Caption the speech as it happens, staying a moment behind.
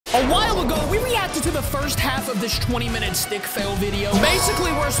A while ago, we reacted to the first half of this 20-minute stick fail video,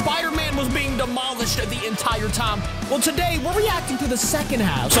 basically where Spider-Man was being demolished the entire time. Well, today, we're reacting to the second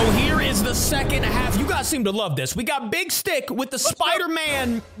half. So here is the second half. You guys seem to love this. We got Big Stick with the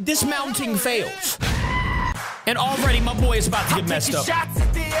Spider-Man Dismounting Fails. And already, my boy is about to get messed up.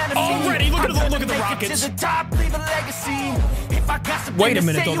 Already, look at the rockets. Wait a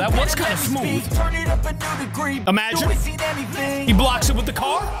minute, though. That was kind of smooth. Imagine. He blocks it with the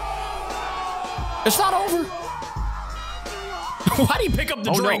car. It's not over. Why'd he pick up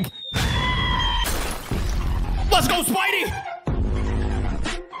the drink? No. Let's go, Spidey.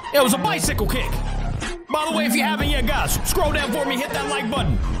 Yeah, it was a bicycle kick. By the way, if you haven't yet, guys, scroll down for me, hit that like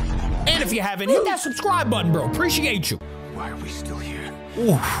button. And if you haven't, hit that subscribe button, bro. Appreciate you. Why are we still here?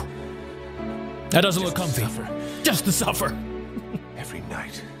 Oof. That doesn't look comfy. Just to suffer. Every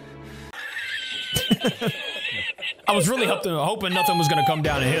night. I was really hoping nothing was gonna come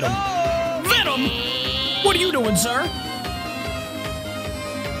down and hit him. Venom! What are you doing, sir?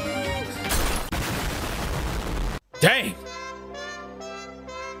 Dang.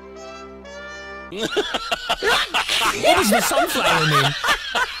 What does the sunflower mean?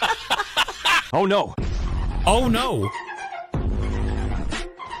 Oh no. Oh no.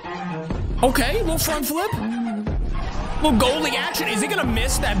 Okay, little front flip. Little goalie action. Is he gonna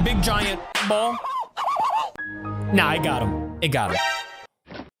miss that big giant ball? Nah, it got him. It got him.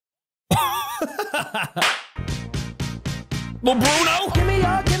 Little Bruno.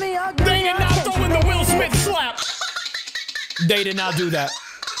 They did not throw in the Will Smith slap. They did not do that.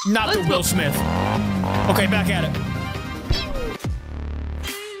 Not the Will Smith. Okay, back at it.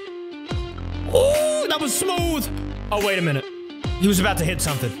 Oh, that was smooth. Oh, wait a minute. He was about to hit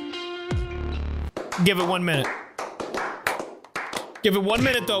something. Give it 1 minute. Give it 1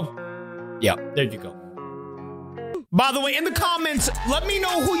 minute, though. Yeah, there you go. By the way, in the comments, let me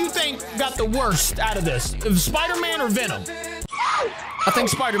know who you think got the worst out of this. If Spider-Man or Venom. I think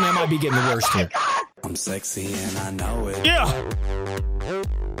Spider-Man might be getting the worst here. I'm sexy and I know it. Yeah.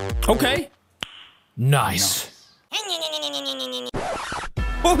 Okay. Nice.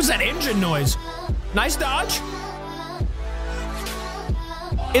 What was that engine noise? Nice dodge.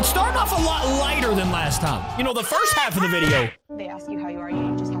 It started off a lot lighter than last time. You know, the first half of the video. They ask you how you are,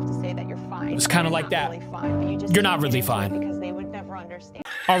 you just have to say that you're fine. It's kind of like that. Really fine, but you just you're not really fine. Because they would never understand.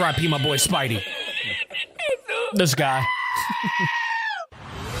 R.I.P. my boy Spidey. This guy.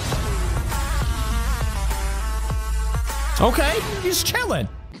 Okay, he's chilling.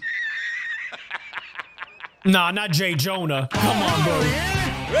 Nah, not Jay Jonah. Come on, bro.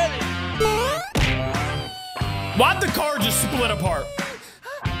 Why'd the car just split apart?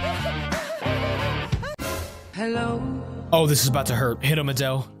 Hello. Oh, this is about to hurt. Hit him,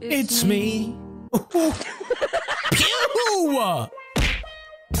 Adele. It's me. Pew!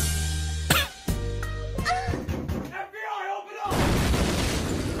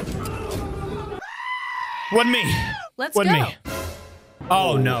 Wasn't me. Let's Wasn't go. me.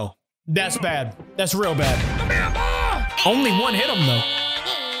 Oh no, that's bad. That's real bad. Only one hit him though.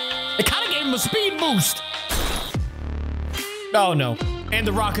 It kind of gave him a speed boost. Oh no, and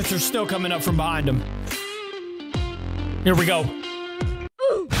the rockets are still coming up from behind him. Here we go.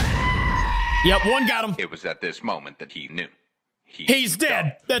 Yep, one got him. It was at this moment that he knew. He's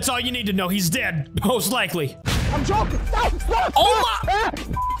dead. That's all you need to know. He's dead, most likely. I'm joking. Stop! Stop! Oh my!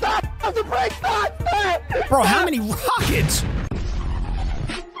 Stop! Stop the brake! Stop! Stop! Bro, how many rockets?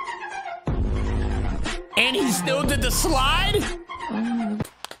 And he still did the slide?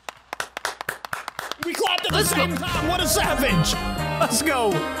 We clapped at the same time. What a savage. Let's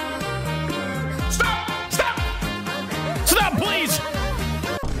go. Stop! Stop! Stop, please!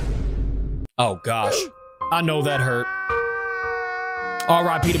 Oh, gosh. I know that hurt.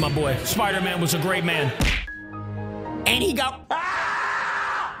 R.I.P. to my boy. Spider-Man was a great man. And he got...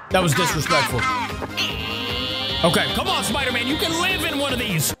 That was disrespectful. Okay, come on, Spider-Man. You can live in one of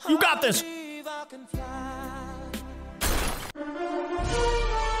these. You got this.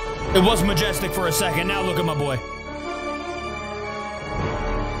 It was majestic for a second. Now look at my boy.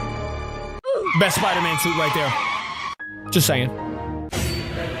 Best Spider-Man suit right there. Just saying.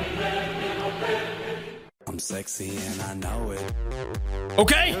 I'm sexy and I know it.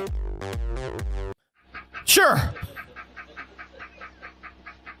 Okay. Sure.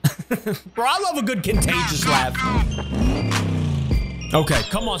 Bro, I love a good contagious laugh. Okay,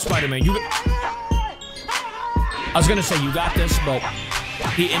 come on, Spider-Man. I was gonna say you got this, but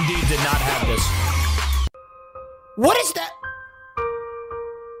he indeed did not have this. What is that?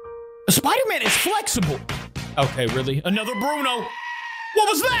 Spider-Man is flexible. Okay, really? Another Bruno. What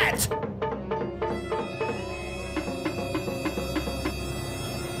was that?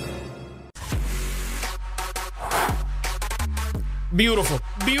 Beautiful,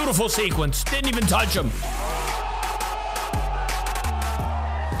 beautiful sequence. Didn't even touch him.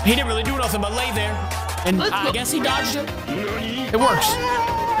 He didn't really do nothing but lay there. And I guess he dodged it. It works.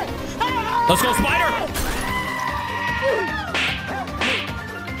 Let's go, Spider!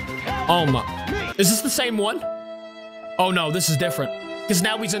 Oh my. Is this the same one? Oh no, this is different. Because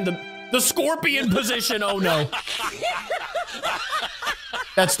now he's in the scorpion position. Oh no.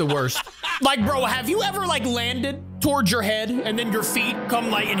 That's the worst. Like, bro, have you ever like landed towards your head and then your feet come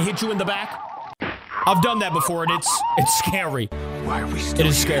like and hit you in the back? I've done that before and it's scary. Why are we still It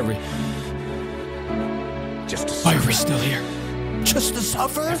is here? scary. Just to Why are suffer we still here? Just to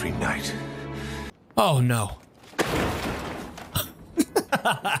suffer? every night. Oh no.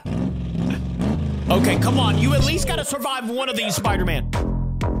 Okay, come on. You at least gotta survive one of these, Spider-Man.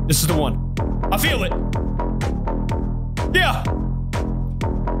 This is the one. I feel it. Yeah.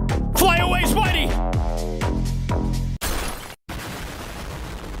 Fly away, Spidey.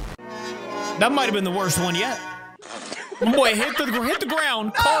 That might have been the worst one yet. Boy, hit the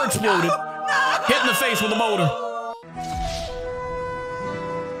ground. Car exploded. Hit in the face with a boulder.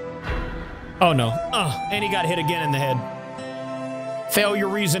 Oh no. And he got hit again in the head. Failure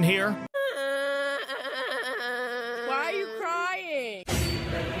reason here. Why are you crying?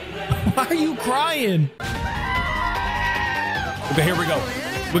 Why are you crying? Okay, here we go.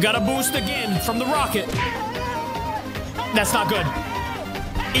 We got a boost again from the rocket. That's not good.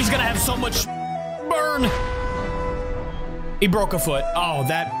 He's gonna have so much burn. He broke a foot. Oh,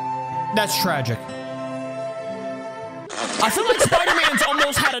 that's tragic. I feel like Spider-Man's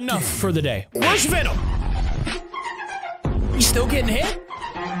almost had enough for the day. Where's Venom? He's still getting hit?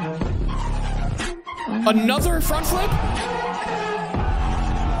 Another front flip?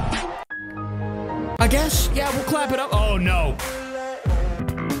 I guess. Yeah, we'll clap it up. Oh, no.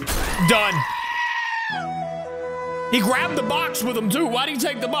 Done. He grabbed the box with him, too. Why did he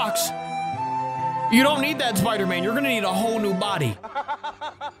take the box? You don't need that, Spider-Man. You're going to need a whole new body.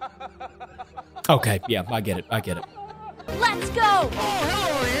 Okay, yeah, I get it. I get it. Let's go!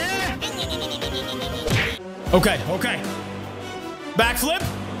 Okay, okay. Backflip.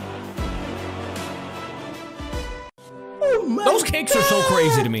 Those kicks are so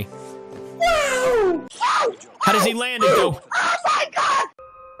crazy to me. How does he land it, though? Oh my God!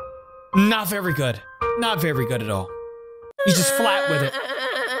 Not very good. Not very good at all. He's just flat with it.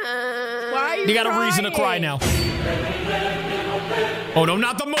 Why are you You got a reason to cry now. Oh no,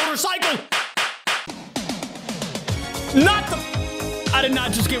 not the motorcycle! Not the... I did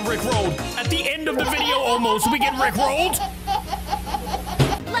not just get rickrolled. At the end of the video, almost, we get rickrolled?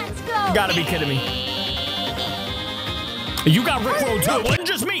 Let's go! You gotta be kidding me. You got rickrolled too, it wasn't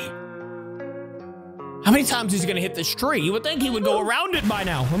just me. How many times is he gonna hit this tree? You would think he would go around it by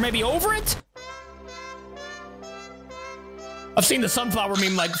now, or maybe over it? I've seen the sunflower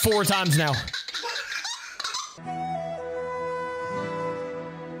meme like 4 times now.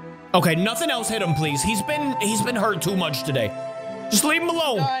 Okay, nothing else hit him, please. He's been hurt too much today. Just leave him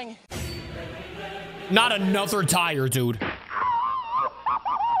alone. Not another tire, dude.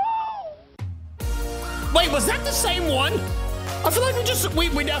 Wait, was that the same one? I feel like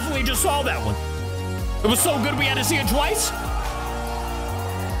we definitely just saw that one. It was so good we had to see it twice.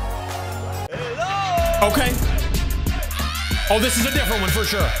 Hello. Okay. Oh, this is a different one for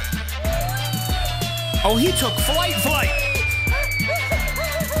sure. Oh, he took flight.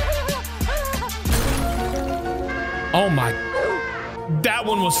 Oh my. That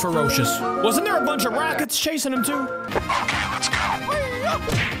one was ferocious. Wasn't there a bunch of rockets chasing him too? Okay, let's go.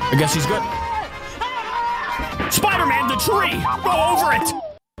 I guess he's good. Spider-Man, the tree! Go over it!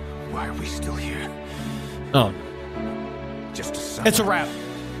 Why are we still here? Oh. Just to suffer It's a wrap.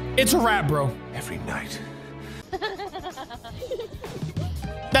 It's a wrap, bro. every night.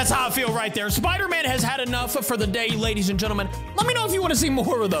 That's how I feel right there. Spider-Man has had enough for the day, ladies and gentlemen. Let me know if you want to see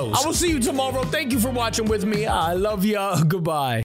more of those. I will see you tomorrow. Thank you for watching with me. I love ya. Goodbye.